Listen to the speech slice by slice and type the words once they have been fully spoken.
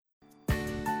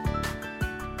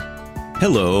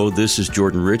Hello, this is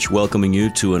Jordan Rich welcoming you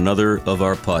to another of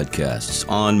our podcasts,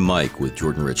 On Mic with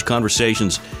Jordan Rich.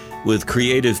 Conversations with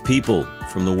creative people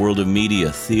from the world of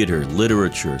media, theater,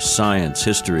 literature, science,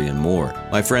 history, and more.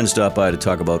 My friends stop by to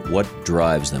talk about what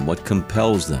drives them, what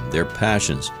compels them, their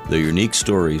passions, their unique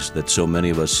stories that so many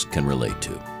of us can relate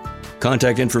to.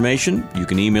 Contact information, you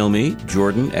can email me,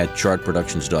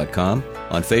 jordan@chartproductions.com.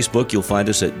 On Facebook, you'll find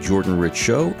us at Jordan Rich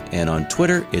Show, and on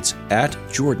Twitter, it's at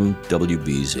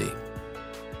JordanWBZ.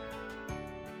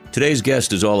 Today's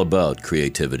guest is all about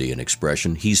creativity and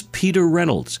expression. He's Peter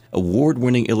Reynolds,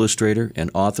 award-winning illustrator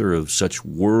and author of such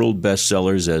world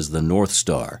bestsellers as The North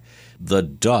Star, The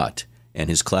Dot, and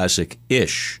his classic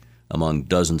Ish, among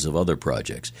dozens of other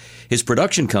projects. His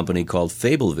production company, called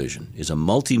Fablevision, is a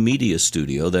multimedia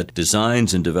studio that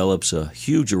designs and develops a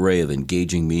huge array of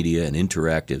engaging media and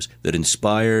interactives that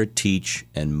inspire, teach,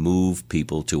 and move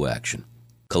people to action.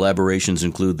 Collaborations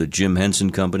include the Jim Henson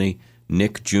Company,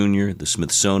 Nick Jr., the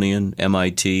Smithsonian,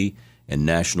 MIT, and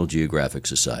National Geographic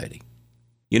Society.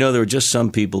 You know, there are just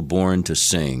some people born to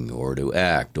sing, or to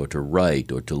act, or to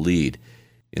write, or to lead.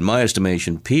 In my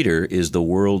estimation, Peter is the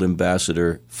world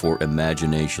ambassador for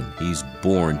imagination. He's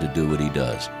born to do what he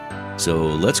does. So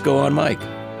let's go on mic.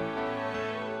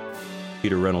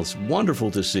 Peter Reynolds,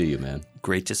 wonderful to see you, man.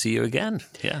 Great to see you again.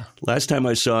 Yeah. Last time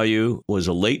I saw you was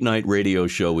a late-night radio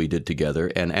show we did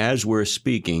together, and as we're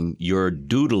speaking, you're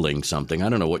doodling something. I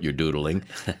don't know what you're doodling,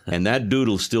 and that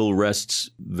doodle still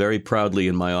rests very proudly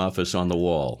in my office on the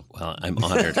wall. Well, I'm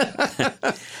honored.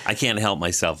 I can't help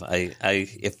myself. I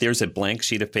if there's a blank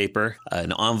sheet of paper,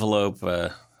 an envelope,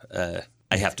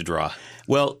 I have to draw.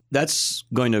 Well, that's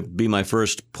going to be my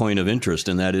first point of interest,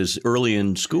 and that is early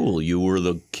in school, you were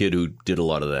the kid who did a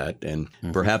lot of that, and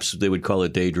perhaps they would call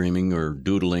it daydreaming or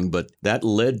doodling, but that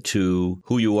led to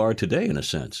who you are today, in a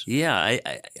sense. Yeah,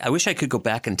 I wish I could go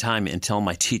back in time and tell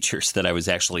my teachers that I was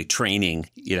actually training,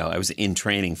 I was in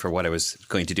training for what I was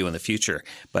going to do in the future.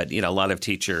 But, a lot of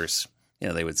teachers,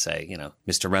 they would say,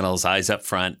 Mr. Reynolds, eyes up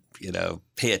front,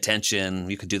 pay attention.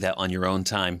 You could do that on your own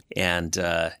time. And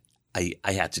I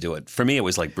had to do it. For me, it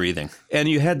was like breathing. And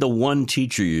you had the one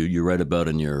teacher you read about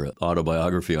in your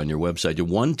autobiography on your website, the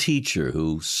one teacher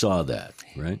who saw that,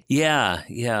 right? Yeah.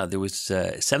 There was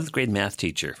a 7th grade math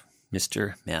teacher,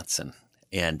 Mr. Mattson,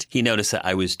 and he noticed that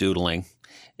I was doodling,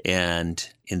 and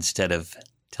instead of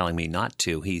telling me not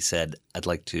to, he said, I'd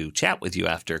like to chat with you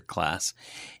after class.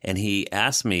 And he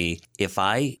asked me if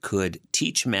I could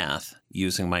teach math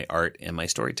using my art and my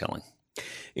storytelling.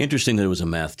 Interesting that it was a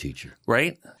math teacher.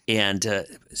 Right? And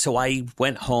so I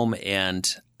went home and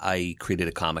I created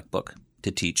a comic book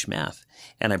to teach math.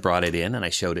 And I brought it in and I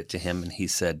showed it to him, and he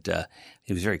said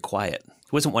he was very quiet. He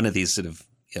wasn't one of these sort of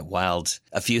wild,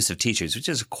 effusive teachers, which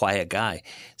is a quiet guy.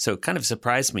 So it kind of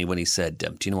surprised me when he said,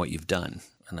 do you know what you've done?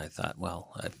 And I thought,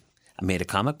 well, I made a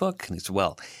comic book. And he said,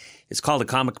 well, it's called a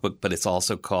comic book, but it's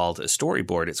also called a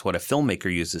storyboard. It's what a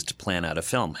filmmaker uses to plan out a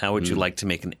film. How would you like to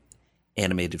make an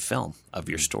animated film of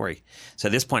your story? So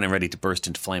at this point, I'm ready to burst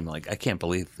into flame. I'm like, I can't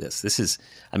believe this.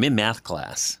 I'm in math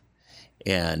class,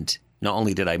 and not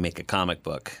only did I make a comic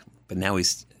book, but now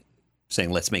he's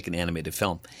saying, let's make an animated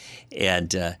film.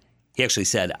 And he actually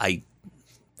said, I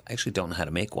actually don't know how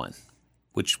to make one,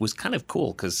 which was kind of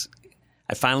cool because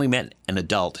I finally met an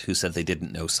adult who said they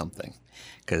didn't know something.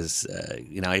 Because,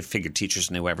 I figured teachers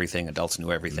knew everything, adults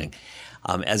knew everything.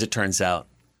 As it turns out,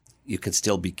 you could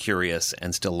still be curious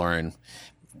and still learn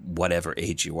whatever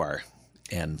age you are.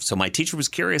 And so my teacher was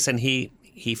curious, and he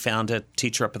found a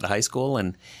teacher up at the high school,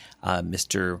 and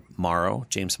Mr. Morrow,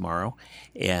 James Morrow,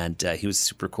 and he was a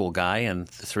super cool guy, and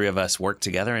the three of us worked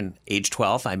together. And age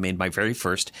 12, I made my very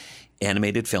first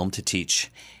animated film to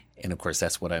teach. And, of course,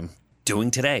 that's what I'm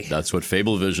doing today. That's what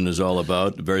Fablevision is all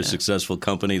about, a very successful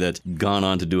company that's gone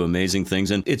on to do amazing things.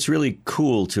 And it's really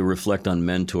cool to reflect on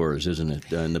mentors, isn't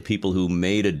it? And the people who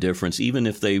made a difference, even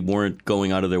if they weren't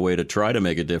going out of their way to try to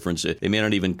make a difference. They may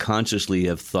not even consciously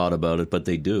have thought about it, but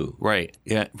they do. Right.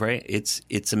 Yeah, right.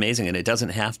 It's amazing. And it doesn't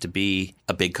have to be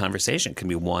a big conversation. It can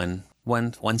be one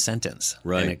sentence.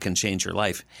 Right. And it can change your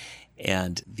life.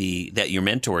 And that your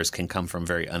mentors can come from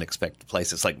very unexpected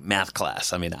places, like math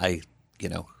class. I mean,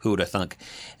 who would have thunk?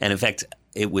 And in fact,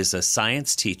 it was a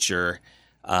science teacher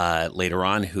later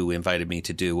on who invited me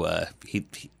to do a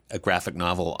graphic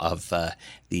novel of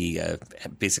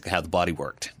basically how the body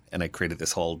worked. And I created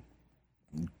this whole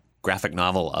graphic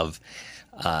novel of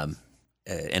an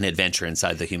adventure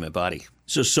inside the human body.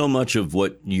 So much of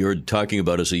what you're talking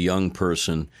about as a young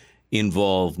person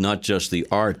involved not just the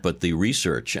art, but the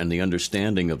research and the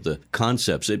understanding of the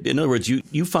concepts. In other words,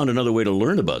 you found another way to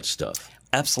learn about stuff.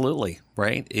 Absolutely,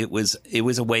 right? It was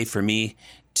a way for me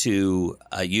to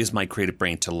use my creative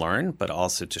brain to learn, but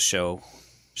also to show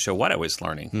what I was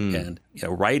learning. And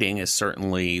writing is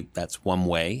certainly, that's one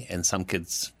way. And some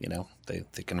kids,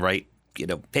 they can write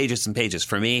pages and pages.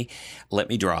 For me, let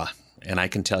me draw, and I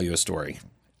can tell you a story.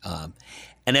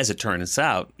 And as it turns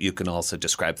out, you can also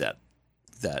describe that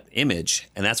image,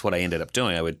 and that's what I ended up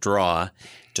doing. I would draw,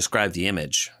 describe the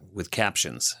image with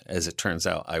captions. As it turns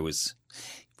out, I was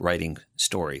writing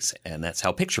stories, and that's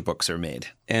how picture books are made.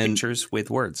 And pictures with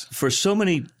words. For so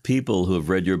many people who have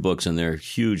read your books, and they're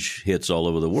huge hits all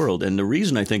over the world, and the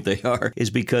reason I think they are is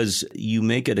because you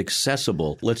make it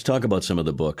accessible. Let's talk about some of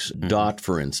the books. Mm-hmm. Dot,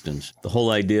 for instance. The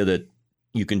whole idea that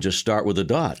you can just start with a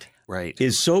dot. Right.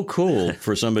 Is so cool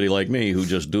for somebody like me who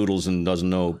just doodles and doesn't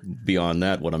know beyond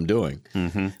that what I'm doing.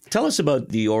 Mm-hmm. Tell us about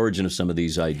the origin of some of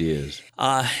these ideas.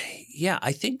 Yeah,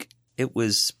 I think it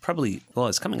was probably,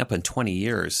 it's coming up on 20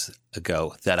 years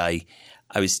ago that I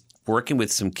was working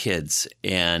with some kids,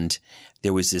 and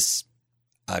there was this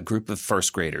group of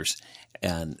first graders,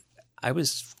 and I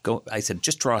said,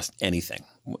 just draw anything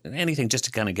just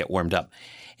to kind of get warmed up.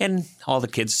 And all the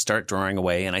kids start drawing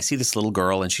away, and I see this little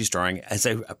girl, and she's drawing. As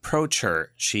I approach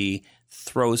her, she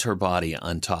throws her body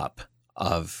on top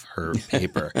of her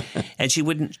paper, and she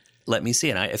wouldn't let me see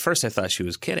it. At first, I thought she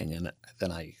was kidding, and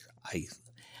then I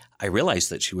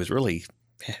realized that she was really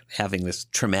having this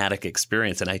traumatic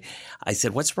experience. And I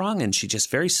said, "What's wrong?" And she just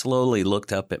very slowly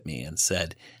looked up at me and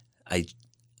said, I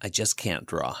just can't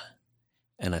draw."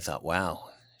 And I thought, wow,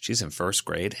 she's in first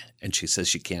grade, and she says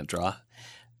she can't draw.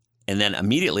 And then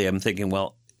immediately I'm thinking,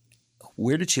 well,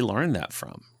 where did she learn that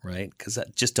from, right? Because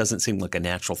that just doesn't seem like a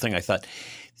natural thing. I thought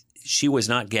she was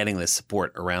not getting the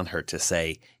support around her to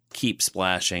say, keep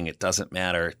splashing, it doesn't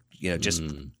matter, just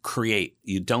create.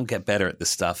 You don't get better at the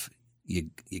stuff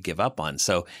you give up on.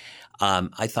 So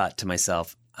I thought to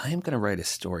myself, I'm going to write a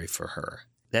story for her.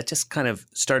 That just kind of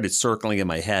started circling in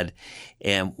my head.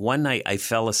 And one night I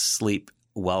fell asleep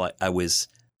while I was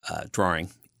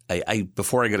drawing.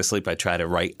 Before I go to sleep, I try to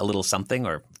write a little something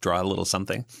or draw a little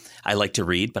something. I like to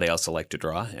read, but I also like to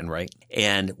draw and write.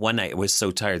 And one night I was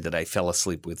so tired that I fell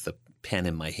asleep with the pen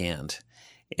in my hand,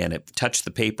 and it touched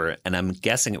the paper. And I'm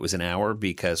guessing it was an hour,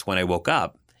 because when I woke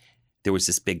up, there was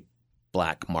this big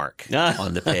black mark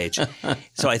on the page.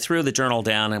 So I threw the journal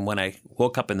down, and when I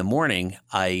woke up in the morning,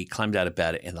 I climbed out of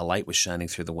bed, and the light was shining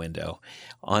through the window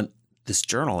on this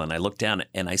journal, and I looked down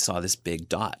and I saw this big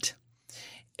dot.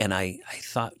 And I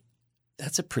thought,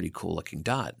 that's a pretty cool looking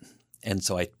dot. And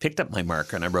so I picked up my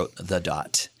marker and I wrote "The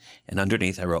Dot." And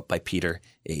underneath I wrote "By Peter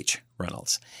H.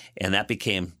 Reynolds." And that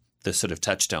became the sort of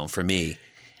touchdown for me.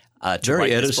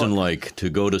 Very Edison-like, to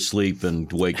go to sleep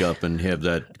and wake up and have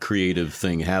that creative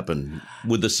thing happen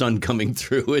with the sun coming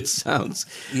through. It sounds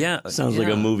like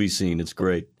a movie scene. It's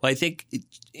great. Well, I think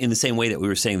in the same way that we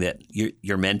were saying that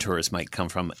your mentors might come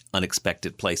from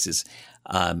unexpected places,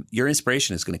 your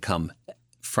inspiration is going to come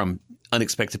from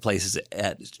unexpected places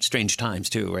at strange times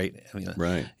too, right? I mean,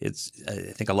 right.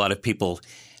 I think a lot of people,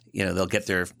 they'll get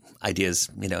their ideas,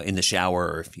 in the shower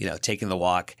or, taking the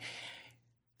walk.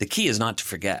 The key is not to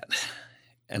forget.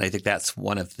 And I think that's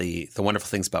one of the wonderful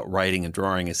things about writing and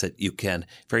drawing, is that you can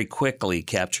very quickly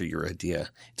capture your idea.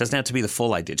 It doesn't have to be the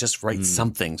full idea. Just write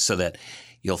something so that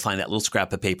you'll find that little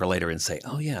scrap of paper later and say,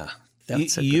 oh, yeah,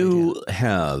 that's a good idea.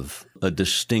 Have a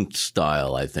distinct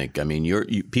style, I think. I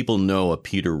mean, people know a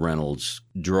Peter Reynolds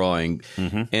drawing.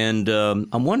 Mm-hmm. And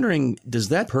I'm wondering, does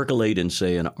that percolate in,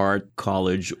 say, an art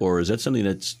college, or is that something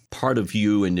that's part of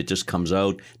you and it just comes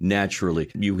out naturally?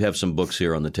 You have some books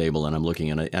here on the table, and I'm looking,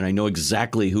 and I know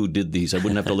exactly who did these. I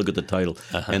wouldn't have to look at the title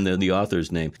and the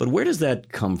author's name. But where does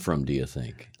that come from, do you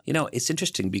think? It's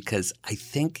interesting, because I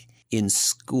think in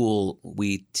school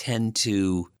we tend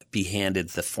to be handed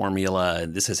the formula,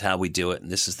 and this is how we do it, and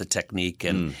this is the technique,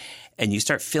 and you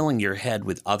start filling your head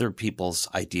with other people's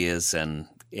ideas and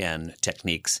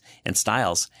techniques and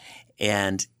styles,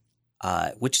 and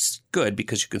which is good,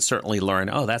 because you can certainly learn,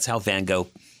 that's how Van Gogh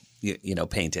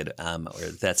painted,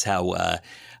 or that's how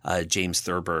James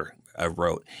Thurber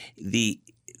wrote. The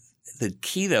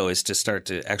key, though, is to start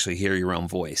to actually hear your own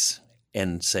voice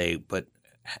and say, but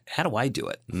how do I do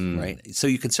it, right? So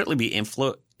you can certainly be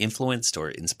influenced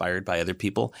or inspired by other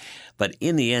people, but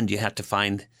in the end, you have to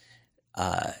find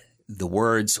the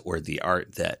words or the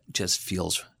art that just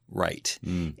feels right.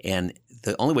 And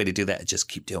the only way to do that is just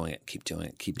keep doing it, keep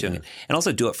doing it. And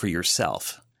also do it for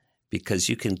yourself, because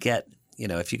you can get,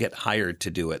 if you get hired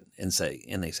to do it and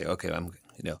they say, okay, I'm,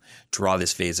 draw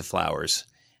this vase of flowers.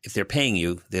 If they're paying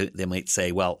you, they might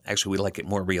say, well, actually, we'd like it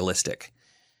more realistic.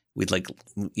 We'd like,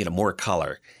 more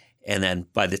color. And then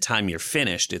by the time you're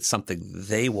finished, it's something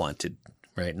they wanted,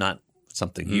 right? Not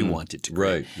something you wanted to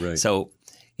create. Right. So,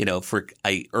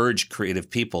 I urge creative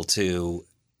people to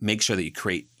make sure that you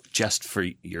create just for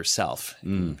yourself.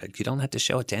 You don't have to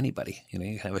show it to anybody.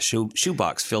 You have a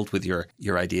shoebox filled with your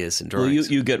ideas and drawings.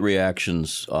 Well, you get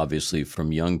reactions, obviously,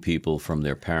 from young people, from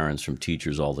their parents, from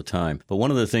teachers all the time. But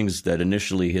one of the things that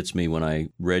initially hits me when I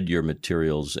read your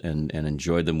materials and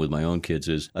enjoyed them with my own kids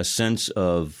is a sense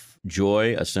of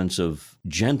joy, a sense of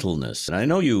gentleness. And I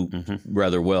know you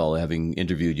rather well, having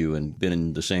interviewed you and been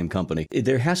in the same company.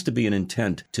 There has to be an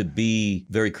intent to be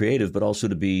very creative, but also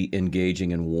to be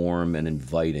engaging and warm and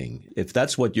inviting. If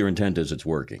that's what your intent is, it's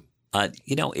working. I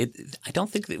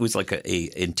don't think it was like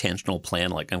a intentional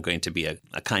plan, like I'm going to be a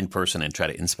kind person and try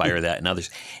to inspire that in others.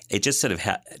 It just sort of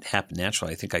happened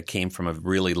naturally. I think I came from a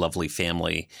really lovely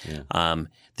family. Yeah.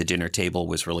 The dinner table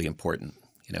was really important.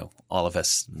 All of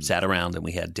us sat around and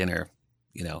we had dinner.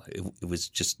 It was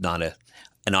just not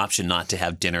an option not to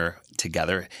have dinner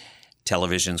together.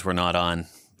 Televisions were not on,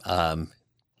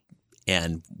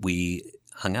 and we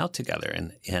hung out together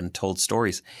and told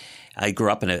stories. I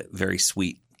grew up in a very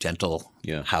sweet, gentle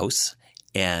house,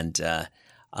 and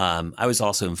I was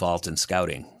also involved in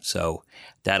scouting. So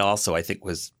that also, I think,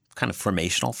 was kind of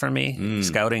formational for me.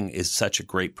 Scouting is such a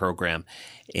great program,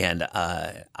 and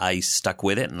I stuck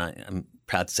with it, and I'm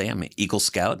proud to say I'm an Eagle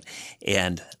Scout.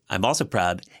 And I'm also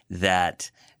proud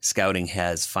that Scouting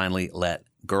has finally let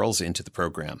girls into the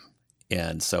program.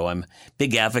 And so I'm a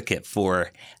big advocate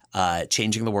for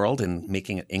changing the world and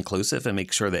making it inclusive and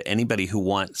make sure that anybody who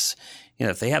wants,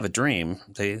 if they have a dream,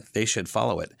 they should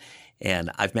follow it.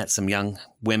 And I've met some young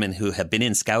women who have been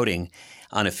in Scouting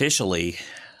unofficially,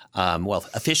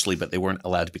 officially, but they weren't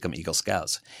allowed to become Eagle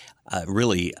Scouts. A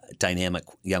really dynamic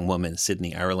young woman,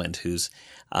 Sydney Ireland,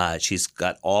 she's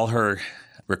got all her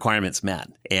requirements met,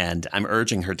 and I'm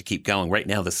urging her to keep going. Right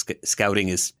now, the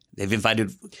Scouting they've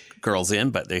invited girls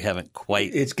in, but they haven't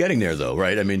quite. It's getting there, though,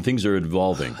 right? I mean, things are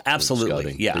evolving.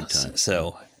 Absolutely, yeah.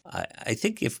 So I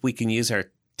think if we can use our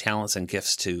talents and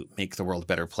gifts to make the world a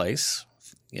better place,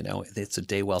 it's a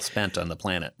day well spent on the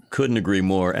planet. Couldn't agree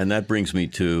more. And that brings me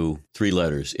to 3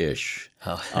 letters, ISH,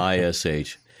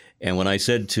 ISH. And when I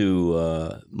said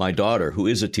to my daughter, who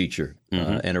is a teacher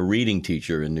and a reading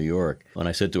teacher in New York, when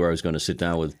I said to her I was going to sit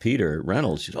down with Peter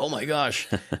Reynolds, she said, "Oh my gosh,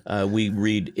 we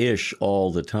read Ish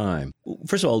all the time."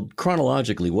 First of all,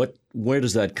 chronologically, where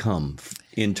does that come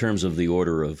in terms of the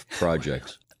order of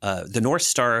projects? The North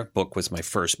Star book was my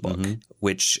first book,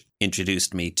 which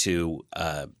introduced me to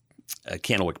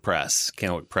Candlewick Press.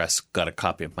 Candlewick Press got a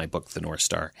copy of my book, The North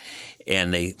Star,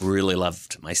 and they really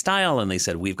loved my style, and they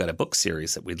said, "We've got a book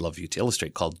series that we'd love you to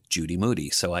illustrate called Judy Moody."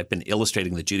 So I've been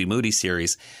illustrating the Judy Moody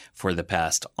series for the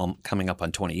past coming up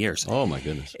on 20 years. Oh, my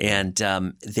goodness. And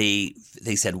they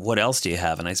said, "What else do you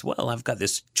have?" And I said, "Well, I've got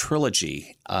this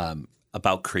trilogy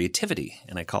about creativity,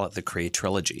 and I call it the Create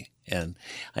Trilogy. And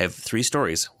I have 3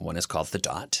 stories. One is called The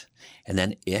Dot, and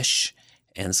then Ish,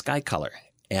 and Sky Color."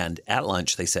 And at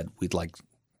lunch, they said, "We'd like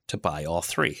to buy all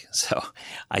 3. So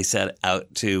I set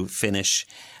out to finish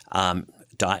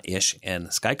Dot, Ish,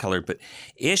 and Sky Color. But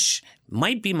Ish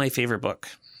might be my favorite book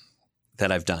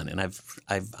that I've done. And I've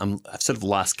sort of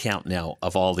lost count now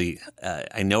of all the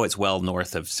I know it's well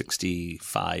north of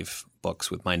 65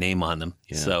 books with my name on them.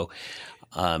 Yeah. So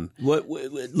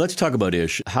let's talk about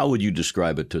Ish. How would you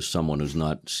describe it to someone who's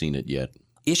not seen it yet?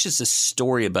 Ish is a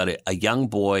story about a young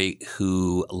boy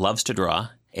who loves to draw.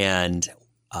 And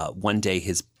one day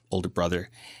his older brother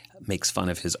makes fun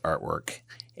of his artwork,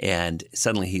 and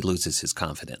suddenly he loses his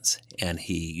confidence. And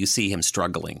you see him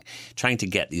struggling, trying to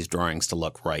get these drawings to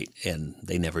look right, and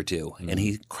they never do. Mm-hmm. And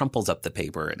he crumples up the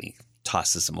paper and he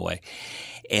tosses them away.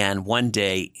 And one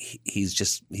day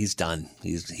he's done.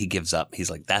 He gives up. He's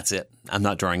like, "That's it. I'm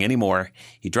not drawing anymore."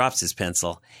 He drops his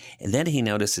pencil, and then he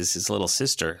notices his little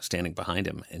sister standing behind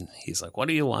him, and he's like, "What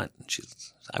do you want?" And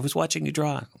she's, "I was watching you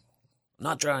draw."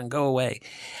 "Not drawing, go away."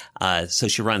 So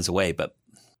she runs away, but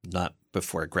not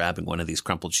before grabbing one of these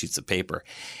crumpled sheets of paper.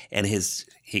 And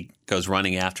he goes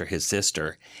running after his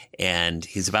sister, and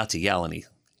he's about to yell, and he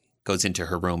goes into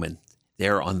her room, and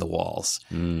there on the walls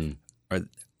are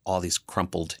all these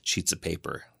crumpled sheets of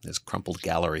paper, this crumpled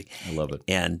gallery. I love it.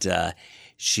 And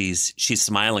she's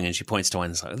smiling, and she points to one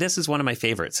and says, "This is one of my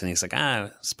favorites." And he's like,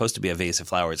 "It's supposed to be a vase of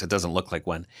flowers. It doesn't look like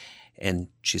one." And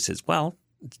she says, "Well,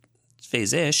 it's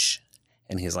vase-ish."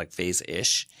 And he's like,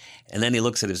 "Vase-ish." And then he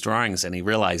looks at his drawings and he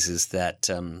realizes that,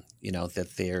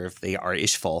 that they are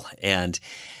ishful. And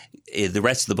the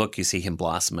rest of the book, you see him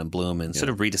blossom and bloom and sort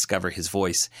of rediscover his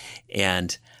voice.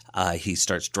 And he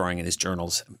starts drawing in his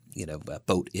journals,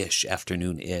 boat-ish,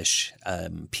 afternoon-ish,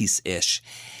 peace-ish.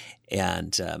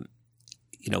 And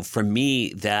for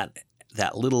me, that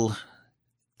little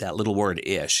word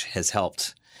 "ish" has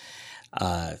helped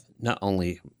not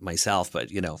only myself,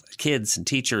 but kids and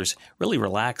teachers really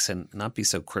relax and not be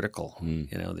so critical.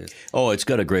 It's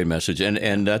got a great message,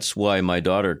 and that's why my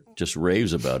daughter just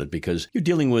raves about it, because you're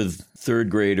dealing with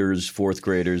third graders, fourth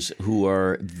graders who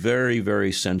are very,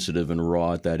 very sensitive and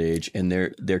raw at that age, and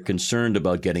they're concerned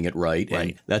about getting it right.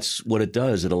 And that's what it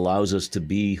does. It allows us to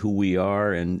be who we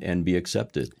are and be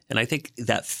accepted. And I think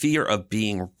that fear of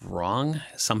being wrong,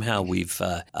 somehow we've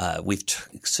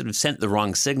sort of sent the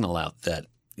wrong signal out that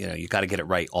you got to get it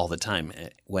right all the time,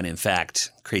 when in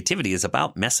fact creativity is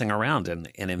about messing around and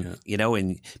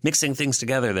mixing things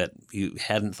together that you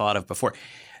hadn't thought of before.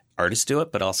 Artists do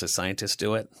it, but also scientists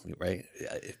do it, right?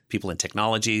 People in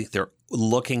technology, they're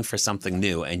looking for something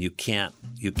new, and you can't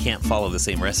follow the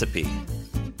same recipe.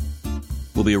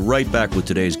 We'll be right back with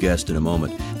today's guest in a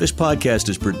moment. This podcast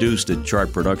is produced at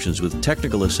Chart Productions with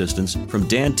technical assistance from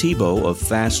Dan Tebow of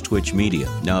Fast Twitch Media.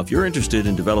 Now, if you're interested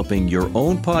in developing your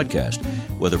own podcast,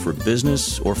 whether for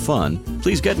business or fun,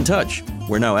 please get in touch.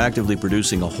 We're now actively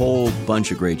producing a whole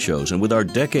bunch of great shows, and with our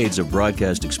decades of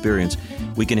broadcast experience,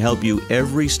 we can help you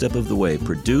every step of the way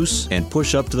produce and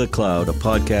push up to the cloud a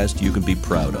podcast you can be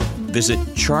proud of. Visit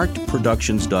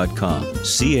chartproductions.com,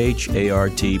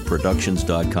 CHART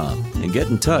Productions.com, and get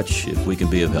in touch if we can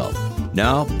be of help.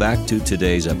 Now, back to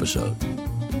today's episode.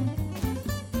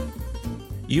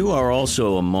 You are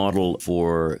also a model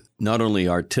for not only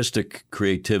artistic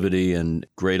creativity and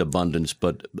great abundance,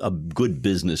 but a good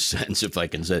business sense, if I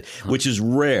can say, which is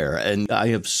rare. And I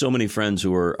have so many friends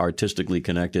who are artistically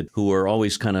connected who are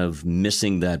always kind of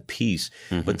missing that piece.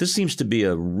 Mm-hmm. But this seems to be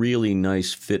a really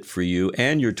nice fit for you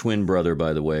and your twin brother,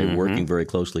 by the way, working very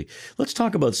closely. Let's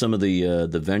talk about some of the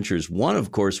ventures. One,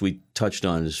 of course, we touched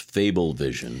on is Fable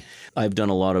Vision. I've done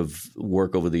a lot of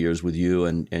work over the years with you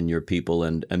and your people,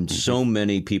 and so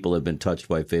many people have been touched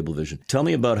by Fable Vision. Tell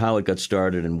me about how it got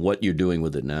started and what you're doing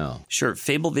with it now. Sure.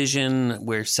 Fable Vision,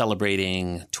 we're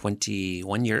celebrating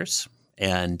 21 years,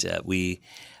 and we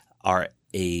are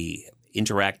a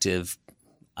interactive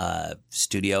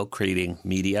studio creating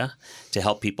media to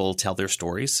help people tell their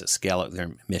stories, scale out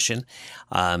their mission.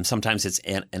 Sometimes it's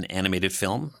an animated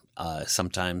film.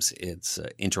 Sometimes it's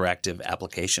an interactive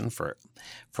application for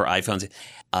iPhones.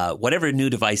 Whatever new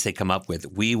device they come up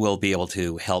with, we will be able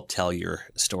to help tell your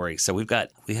story. So we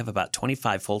have about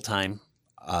 25 full-time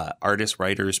artists,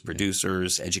 writers,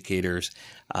 producers, educators,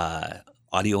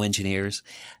 audio engineers,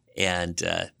 and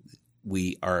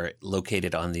we are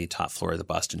located on the top floor of the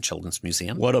Boston Children's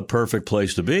Museum. What a perfect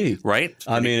place to be. Right?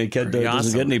 I mean, it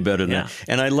doesn't get any better than that.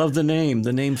 And I love the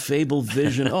name Fable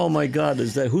Vision. Oh, my God.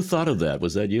 Who thought of that?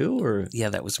 Was that you? Or? Yeah,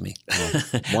 that was me.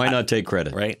 Why not take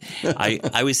credit? Right.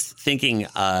 I was thinking,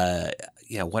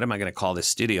 what am I going to call this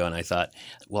studio? And I thought,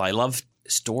 well, I love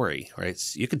story, right?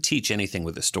 You can teach anything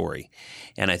with a story.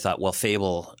 And I thought, well,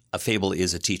 a fable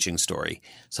is a teaching story.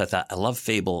 So I thought, I love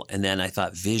fable. And then I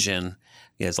thought vision,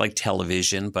 it's like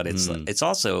television, but it's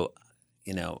also,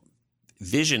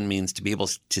 vision means to be able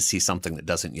to see something that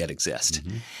doesn't yet exist.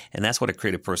 Mm-hmm. And that's what a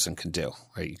creative person can do,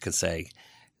 right? You could say,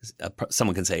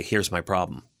 someone can say, here's my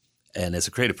problem. And as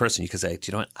a creative person, you can say,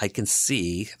 do you know what? I can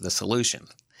see the solution.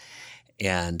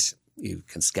 And you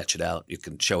can sketch it out. You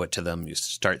can show it to them. You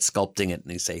start sculpting it,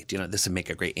 and you say, this would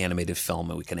make a great animated film,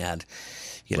 and we can add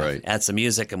some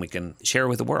music, and we can share it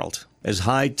with the world. As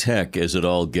high-tech as it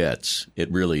all gets,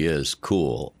 it really is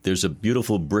cool. There's a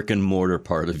beautiful brick-and-mortar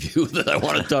part of you that I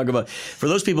want to talk about. For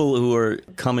those people who are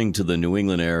coming to the New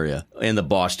England area and the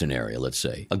Boston area, let's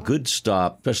say, a good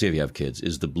stop, especially if you have kids,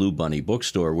 is the Blue Bunny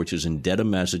Bookstore, which is in Dedham,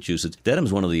 Massachusetts.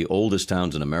 Dedham's one of the oldest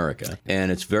towns in America,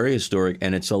 and it's very historic,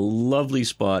 and it's a lovely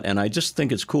spot. And I just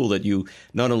think it's cool that you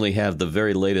not only have the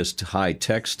very latest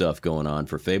high-tech stuff going on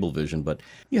for Fable Vision, but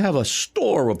you have a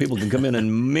store where people can come in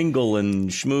and mingle and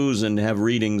schmooze and have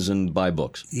readings and buy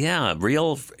books. Yeah,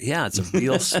 it's a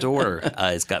real store.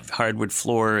 It's got hardwood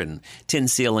floor and tin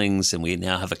ceilings, and we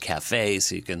now have a cafe,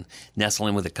 so you can nestle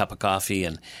in with a cup of coffee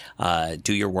and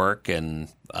do your work and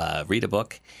read a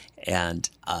book. And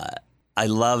I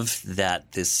love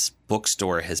that this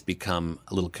bookstore has become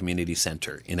a little community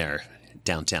center in our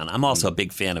downtown. I'm also a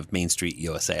big fan of Main Street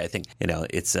USA. I think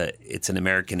it's an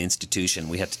American institution.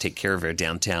 We have to take care of our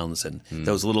downtowns, and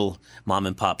those little mom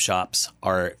and pop shops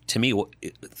are, to me,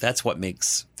 that's what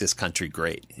makes this country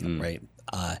great, right?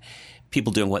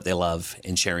 People doing what they love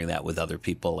and sharing that with other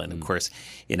people. And of course,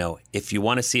 if you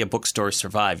want to see a bookstore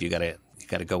survive, you got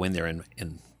to go in there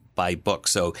and buy books.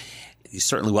 So you're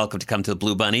certainly welcome to come to the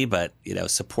Blue Bunny, but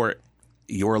support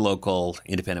your local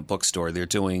independent bookstore. They're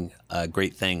doing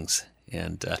great things.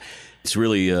 And It's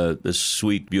really a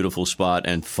sweet, beautiful spot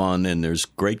and fun, and there's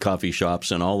great coffee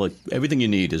shops and everything you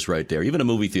need is right there, even a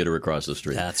movie theater across the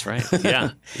street. That's right.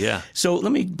 Yeah, yeah. So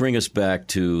let me bring us back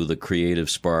to the creative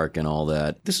spark and all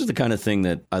that. This is the kind of thing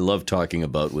that I love talking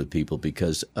about with people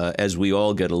because as we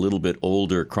all get a little bit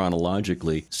older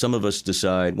chronologically, some of us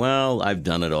decide, well, I've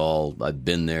done it all. I've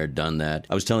been there, done that.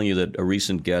 I was telling you that a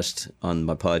recent guest on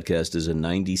my podcast is a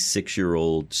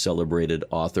 96-year-old celebrated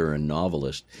author and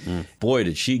novelist. Boy,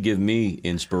 did she give me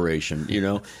inspiration.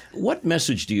 What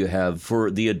message do you have for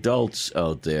the adults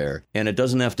out there? And it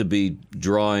doesn't have to be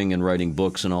drawing and writing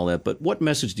books and all that, but what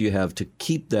message do you have to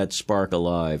keep that spark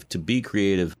alive, to be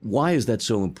creative? Why is that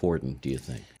so important, do you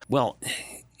think? Well,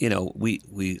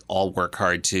 we all work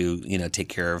hard to, take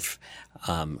care of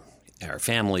our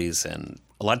families, and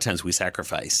a lot of times we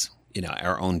sacrifice,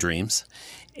 our own dreams.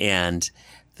 And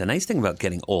the nice thing about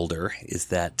getting older is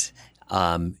that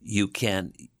you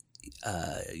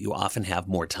often have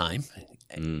more time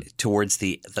towards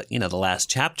the last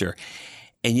chapter,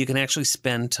 and you can actually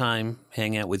spend time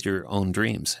hanging out with your own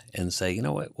dreams and say,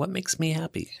 what makes me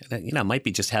happy? It might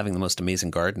be just having the most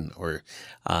amazing garden, or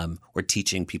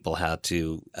teaching people how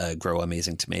to grow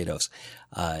amazing tomatoes.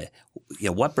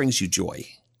 What brings you joy?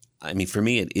 I mean, for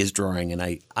me, it is drawing,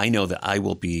 and I know that I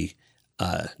will be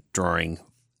drawing.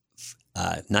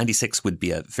 96 would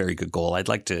be a very good goal. I'd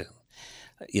like to.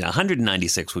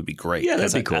 196 would be great. Yeah,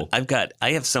 that'd be cool.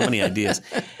 I have so many ideas.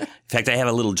 In fact, I have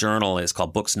a little journal. It's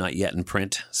called Books Not Yet in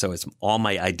Print. So it's all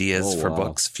my ideas for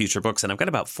books, future books. And I've got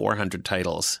about 400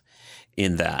 titles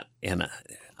in that. And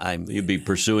you'd be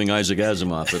pursuing Isaac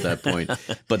Asimov at that point.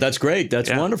 But that's great. That's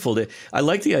wonderful. I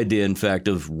like the idea, in fact,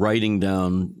 of writing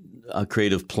down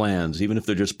creative plans, even if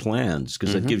they're just plans,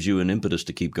 because that gives you an impetus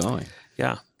to keep going.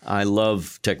 Yeah. I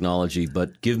love technology,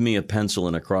 but give me a pencil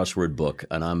and a crossword book,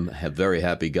 and I'm a very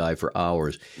happy guy for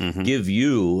hours. Give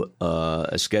you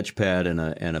a sketch pad and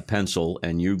a pencil,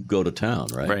 and you go to town,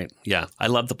 right? Right. Yeah. I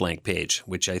love the blank page,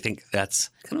 which I think that's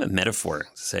kind of a metaphor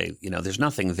to say, there's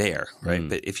nothing there, right?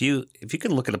 But if you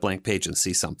can look at a blank page and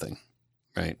see something,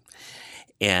 right?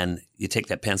 And you take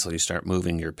that pencil, you start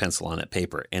moving your pencil on that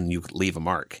paper, and you leave a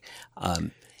mark.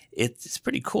 It's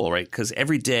pretty cool, right? Because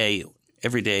every day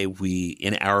we,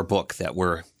 in our book that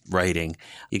we're writing,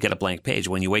 you get a blank page.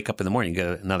 When you wake up in the morning, you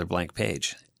get another blank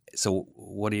page. So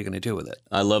what are you going to do with it?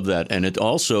 I love that. And it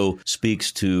also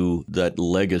speaks to that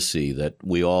legacy that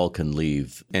we all can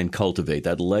leave and cultivate,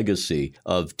 that legacy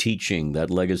of teaching,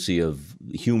 that legacy of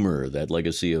humor, that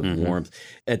legacy of warmth.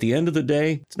 At the end of the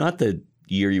day, it's not the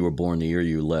year you were born, the year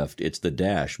you left. It's the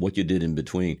dash, what you did in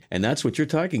between. And that's what you're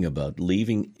talking about,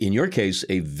 leaving, in your case,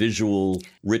 a visual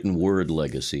written word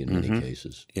legacy in many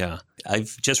cases. Yeah.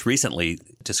 I've just recently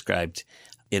described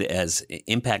it as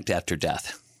impact after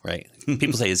death, right?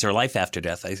 People say, is there life after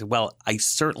death? I said, well, I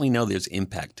certainly know there's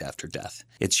impact after death.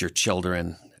 It's your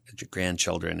children, your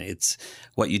grandchildren. It's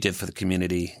what you did for the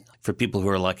community. For people who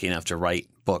are lucky enough to write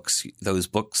books, those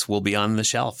books will be on the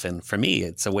shelf. And for me,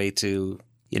 it's a way to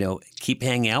keep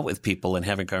hanging out with people and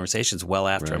having conversations well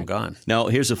after I'm gone. Now,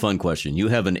 here's a fun question. You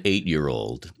have an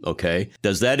 8-year-old, okay?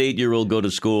 Does that 8-year-old go to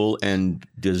school, and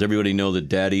does everybody know that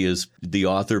Daddy is the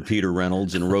author, Peter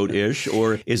Reynolds, and wrote Ish?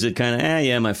 Or is it kind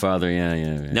of, my father,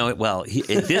 yeah. No, well,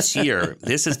 this year,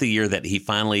 this is the year that he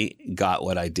finally got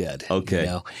what I did.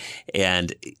 Okay.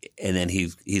 And then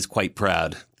he's quite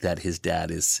proud that his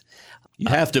dad is... You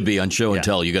have to be on show and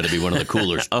tell. You got to be one of the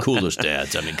coolest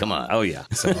dads. I mean, come on. Oh, yeah.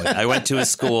 So I went to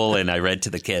his school and I read to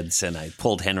the kids, and I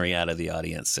pulled Henry out of the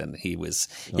audience, and he was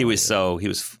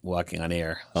walking on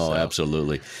air. Oh, so.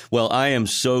 Absolutely. Well, I am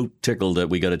so tickled that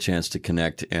we got a chance to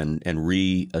connect and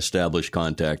reestablish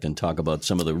contact and talk about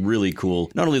some of the really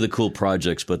cool, not only the cool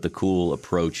projects, but the cool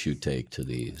approach you take to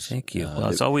these. Thank you. Well,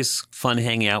 it's always fun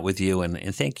hanging out with you,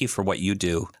 and thank you for what you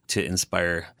do to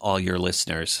inspire all your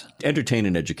listeners. Entertain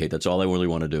and educate. That's all I really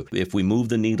want to do. If we move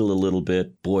the needle a little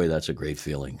bit, boy, that's a great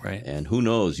feeling. Right. And who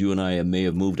knows, you and I may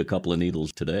have moved a couple of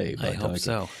needles today. I hope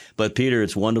so. But Peter,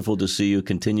 it's wonderful to see you.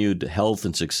 Continued health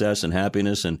and success and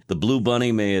happiness. And the Blue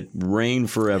Bunny, may it reign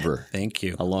forever. Thank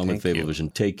you. Along with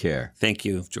Fablevision. Take care. Thank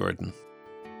you, Jordan.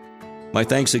 My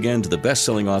thanks again to the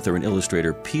best-selling author and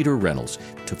illustrator, Peter Reynolds.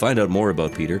 To find out more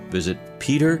about Peter, visit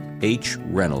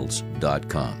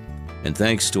peterhreynolds.com. And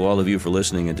thanks to all of you for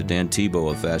listening, and to Dan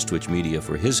Tebow of Fast Twitch Media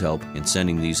for his help in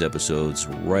sending these episodes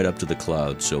right up to the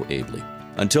cloud so ably.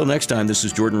 Until next time, this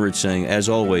is Jordan Rich saying, as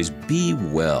always, be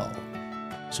well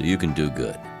so you can do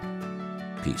good.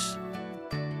 Peace.